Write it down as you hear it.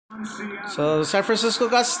So San Francisco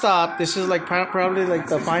got stopped. This is like probably like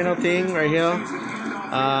the final thing right here.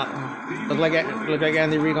 Look like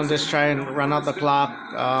Andy Reid gonna just try and run out the clock.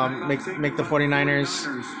 Make the 49ers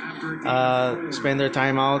spend their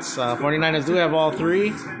timeouts. 49ers do have all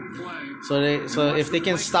three. So if they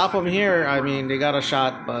can stop them here, I mean they got a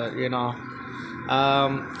shot. But you know,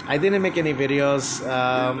 I didn't make any videos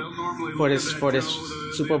for this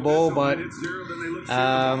Super Bowl, but you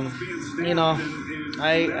know,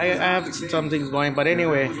 I have some things going. But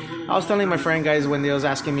anyway, I was telling my friend guys when they was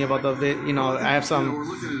asking me about you know, I have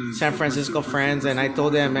some San Francisco friends, and I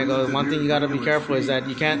told them, I go, one thing you gotta be careful is that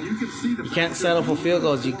you can't settle for field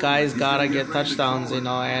goals. You guys gotta get touchdowns, you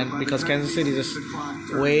know, and because Kansas City is just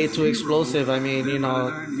way too explosive. I mean, you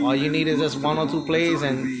know, all you need is just one or two plays,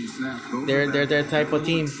 and they're their type of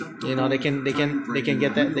team. You know, they can get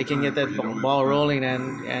that ball rolling,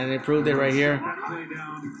 and they proved it right here.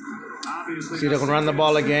 See, they can run the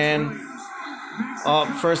ball again.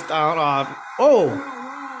 First down.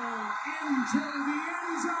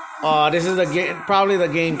 This is probably the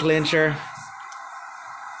game clincher.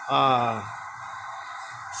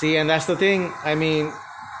 See, and that's the thing. I mean,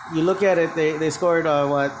 you look at it. They scored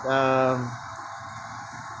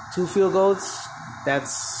 2 field goals.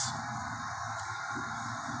 That's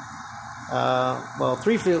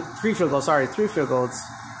 3 field goals. Sorry, 3 field goals.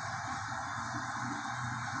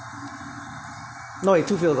 No, wait,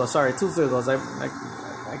 2 field goals. Sorry, 2 field goals. I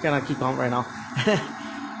cannot keep count right now.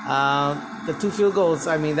 The 2 field goals.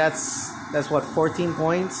 I mean, that's what, 14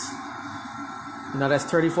 points. You know, that's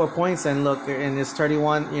 34 points, and look, and it's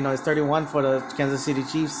 31. You know, it's 31 for the Kansas City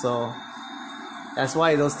Chiefs. So that's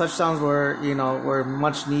why those touchdowns were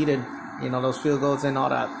much needed. You know, those field goals and all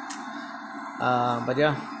that. But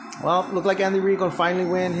yeah, well, look like Andy Reid gonna finally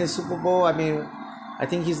win his Super Bowl. I mean, I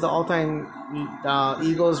think he's the all-time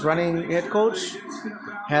Eagles running head coach.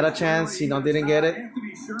 Had a chance, you know, didn't get it.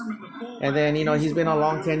 And then, you know, he's been a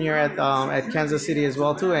long tenure at Kansas City as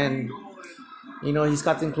well too, and you know, he's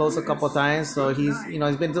gotten close a couple times. So he's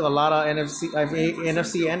been to a lot of NFC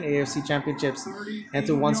and AFC championships, and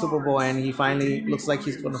to 1 Super Bowl, and he finally looks like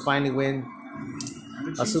he's going to finally win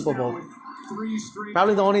a Super Bowl.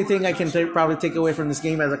 Probably the only thing I can probably take away from this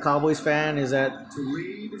game as a Cowboys fan is that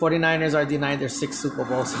 49ers are denied their 6th Super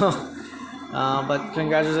Bowl. So, but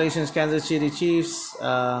congratulations, Kansas City Chiefs.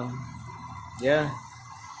 Yeah.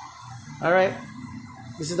 All right.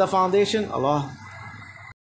 This is the foundation. Allah.